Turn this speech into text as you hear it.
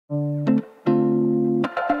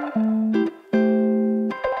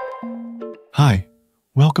Hi,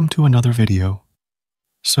 welcome to another video.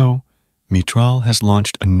 So, Mistral has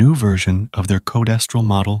launched a new version of their Codestral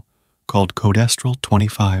model called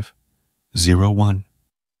Codestral-V2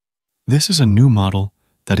 This is a new model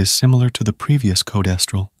that is similar to the previous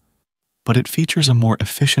Codestral, but it features a more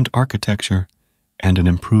efficient architecture and an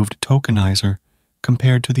improved tokenizer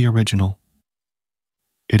compared to the original.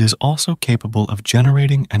 It is also capable of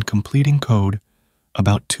generating and completing code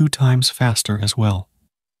about 2 times faster as well.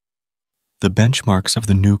 The benchmarks of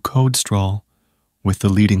the new Codestral with the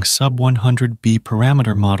leading sub-100B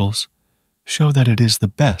parameter models show that it is the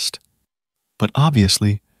best, but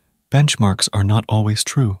obviously, benchmarks are not always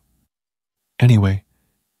true. Anyway,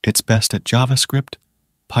 it's best at JavaScript,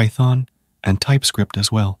 Python, and TypeScript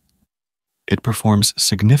as well. It performs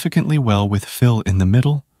significantly well with fill in the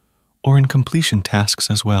middle or in completion tasks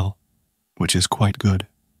as well, which is quite good.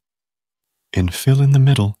 In fill in the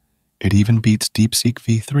middle, it even beats Deepseek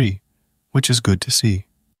V3, which is good to see.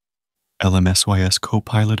 LMSYS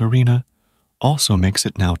Copilot Arena also makes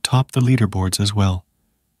it now top the leaderboards as well,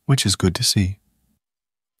 which is good to see.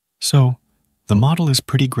 So, the model is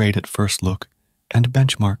pretty great at first look and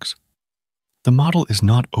benchmarks. The model is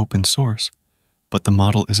not open source, but the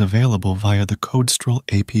model is available via the Codestral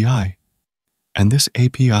API, and this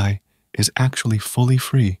API is actually fully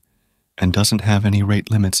free and doesn't have any rate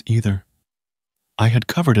limits either. I had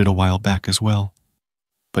covered it a while back as well,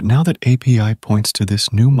 but now that API points to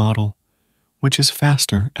this new model, which is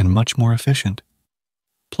faster and much more efficient.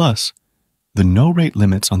 Plus, the no rate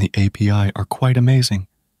limits on the API are quite amazing,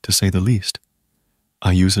 to say the least.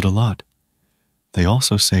 I use it a lot. They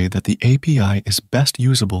also say that the API is best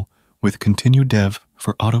usable with continued dev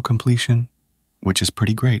for auto-completion, which is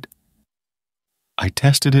pretty great. I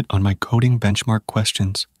tested it on my coding benchmark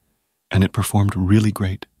questions, and it performed really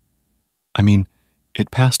great. I mean,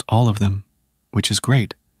 it passed all of them, which is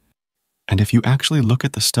great. And if you actually look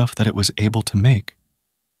at the stuff that it was able to make,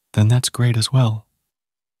 then that's great as well.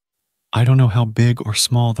 I don't know how big or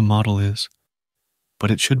small the model is, but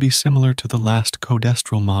it should be similar to the last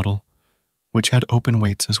Codestral model, which had open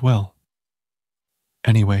weights as well.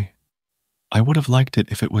 Anyway, I would have liked it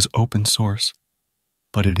if it was open source,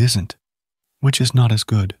 but it isn't, which is not as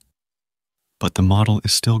good. But the model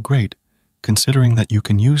is still great, considering that you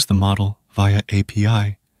can use the model via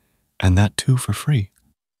API, and that too for free.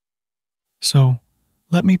 So,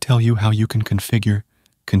 let me tell you how you can configure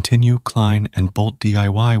Continue, Cline, and Bolt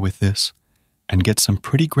DIY with this, and get some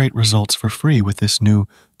pretty great results for free with this new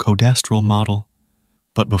Codestral model.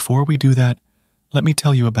 But before we do that, let me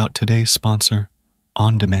tell you about today's sponsor,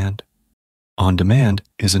 OnDemand. OnDemand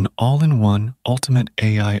is an all-in-one ultimate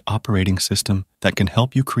AI operating system that can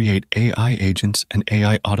help you create AI agents and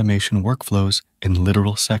AI automation workflows in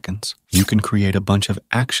literal seconds. You can create a bunch of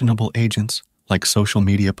actionable agents, like social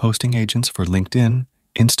media posting agents for LinkedIn,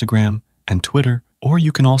 Instagram, and Twitter, or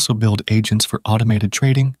you can also build agents for automated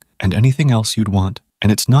trading and anything else you'd want.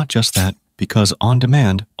 And it's not just that, because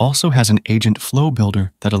OnDemand also has an agent flow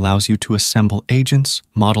builder that allows you to assemble agents,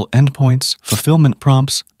 model endpoints, fulfillment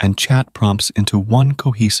prompts, and chat prompts into one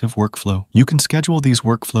cohesive workflow. You can schedule these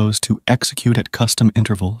workflows to execute at custom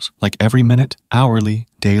intervals, like every minute, hourly,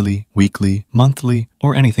 daily, weekly, monthly,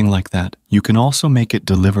 or anything like that. You can also make it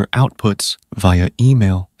deliver outputs via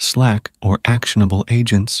email, Slack, or actionable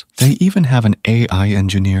agents. They even have an AI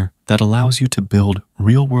engineer that allows you to build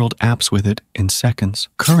real-world apps with it in seconds.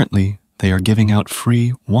 Currently, they are giving out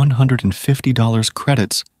free $150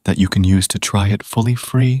 credits that you can use to try it fully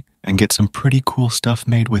free and get some pretty cool stuff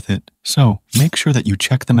made with it. So, make sure that you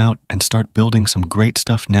check them out and start building some great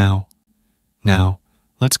stuff now. Now,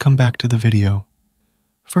 let's come back to the video.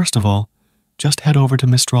 First of all, just head over to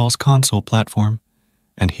Mistral's console platform,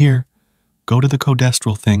 and here, go to the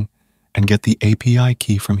Codestral thing and get the API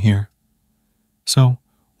key from here. So,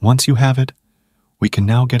 once you have it, we can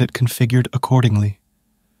now get it configured accordingly.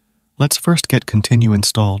 Let's first get Continue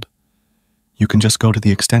installed. You can just go to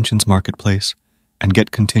the extensions marketplace and get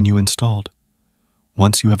Continue installed.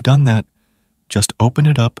 Once you have done that, just open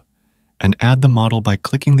it up and add the model by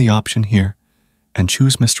clicking the option here and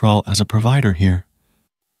choose Mistral as a provider here.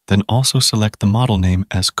 Then also select the model name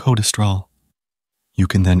as Codestral. You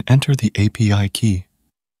can then enter the API key.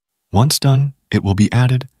 Once done, it will be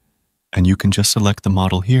added, and you can just select the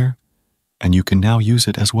model here, and you can now use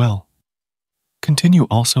it as well. Continue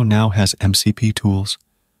also now has MCP tools,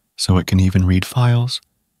 so it can even read files,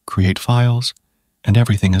 create files, and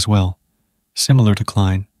everything as well, similar to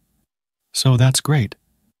Cline. So that's great.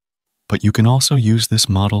 But you can also use this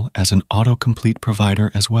model as an autocomplete provider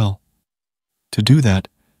as well. To do that,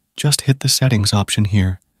 just hit the settings option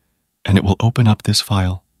here, and it will open up this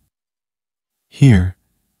file. Here,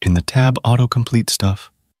 In the tab Autocomplete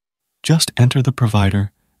stuff, just enter the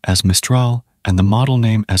provider as Mistral and the model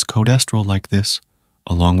name as Codestral like this,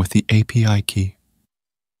 along with the API key.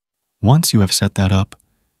 Once you have set that up,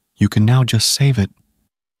 you can now just save it,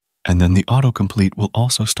 and then the autocomplete will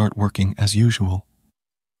also start working as usual.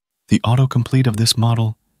 The autocomplete of this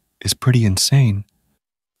model is pretty insane,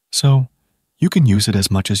 so you can use it as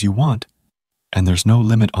much as you want, and there's no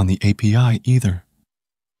limit on the API either.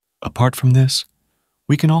 Apart from this,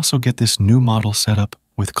 we can also get this new model set up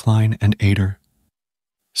with Cline and Aider.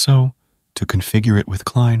 So, to configure it with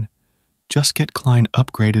Cline, just get Cline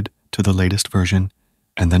upgraded to the latest version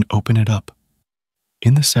and then open it up.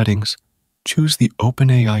 In the settings, choose the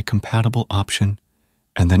OpenAI compatible option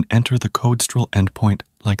and then enter the Codestral endpoint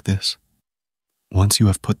like this. Once you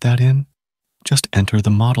have put that in, just enter the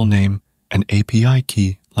model name and API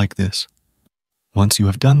key like this. Once you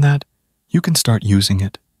have done that, you can start using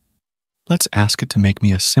it. Let's ask it to make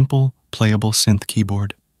me a simple, playable synth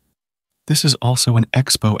keyboard. This is also an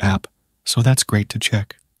Expo app, so that's great to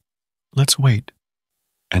check. Let's wait.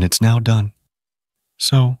 And it's now done.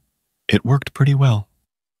 So, it worked pretty well.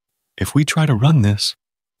 If we try to run this,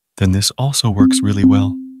 then this also works really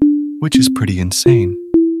well, which is pretty insane.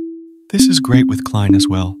 This is great with Cline as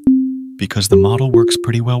well, because the model works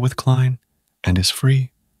pretty well with Cline and is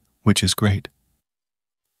free, which is great.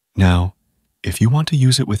 Now, if you want to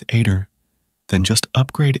use it with Aider, then just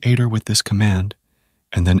upgrade Aider with this command,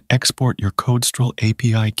 and then export your Codestral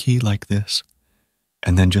API key like this,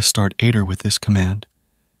 and then just start Aider with this command.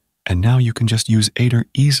 And now you can just use Aider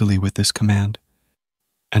easily with this command,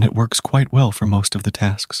 and it works quite well for most of the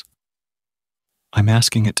tasks. I'm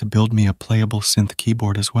asking it to build me a playable synth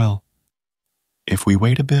keyboard as well. If we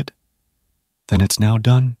wait a bit, then it's now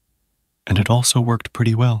done, and it also worked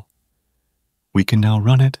pretty well. We can now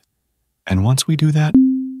run it, and once we do that,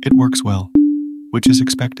 it works well, which is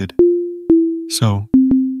expected. So,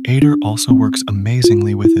 Aider also works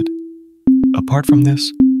amazingly with it. Apart from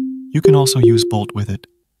this, you can also use Bolt with it.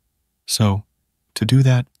 So, to do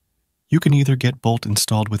that, you can either get Bolt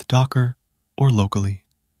installed with Docker or locally.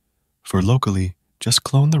 For locally, just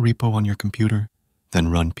clone the repo on your computer,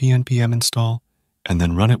 then run pnpm install, and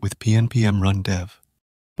then run it with pnpm run dev.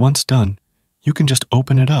 Once done, you can just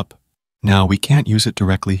open it up. Now we can't use it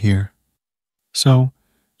directly here. So,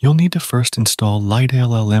 you'll need to first install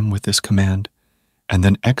LiteLLM with this command, and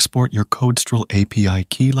then export your Codestral API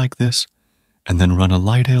key like this, and then run a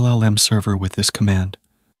LiteLLM server with this command.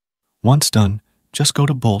 Once done, just go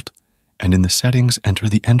to Bolt, and in the settings enter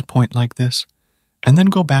the endpoint like this, and then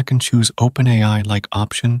go back and choose OpenAI like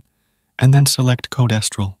option, and then select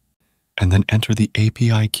Codestral, and then enter the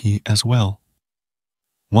API key as well.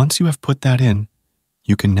 Once you have put that in,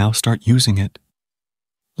 you can now start using it.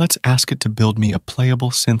 Let's ask it to build me a playable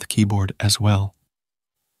synth keyboard as well.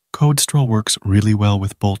 Codestral works really well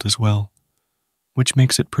with Bolt as well, which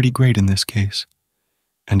makes it pretty great in this case.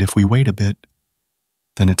 And if we wait a bit,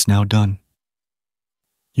 then it's now done.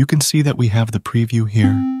 You can see that we have the preview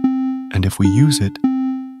here, and if we use it,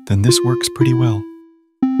 then this works pretty well.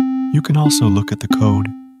 You can also look at the code,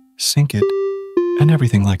 sync it, and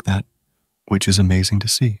everything like that, which is amazing to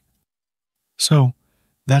see. So,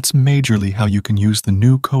 that's majorly how you can use the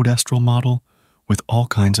new Codestral model with all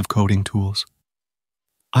kinds of coding tools.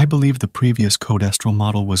 I believe the previous Codestral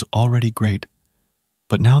model was already great,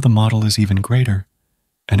 but now the model is even greater,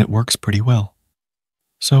 and it works pretty well.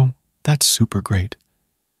 So, that's super great.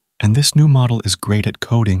 And this new model is great at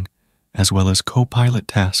coding, as well as co-pilot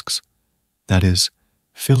tasks, that is,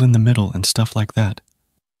 fill in the middle and stuff like that.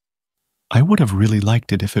 I would have really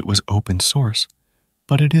liked it if it was open source,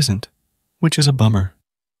 but it isn't, which is a bummer.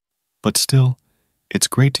 But still, it's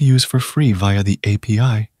great to use for free via the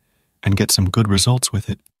API and get some good results with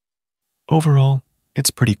it. Overall,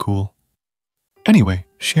 it's pretty cool. Anyway,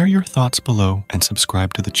 share your thoughts below and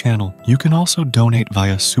subscribe to the channel. You can also donate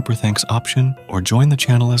via Super Thanks option or join the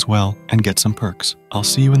channel as well and get some perks. I'll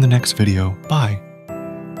see you in the next video. Bye.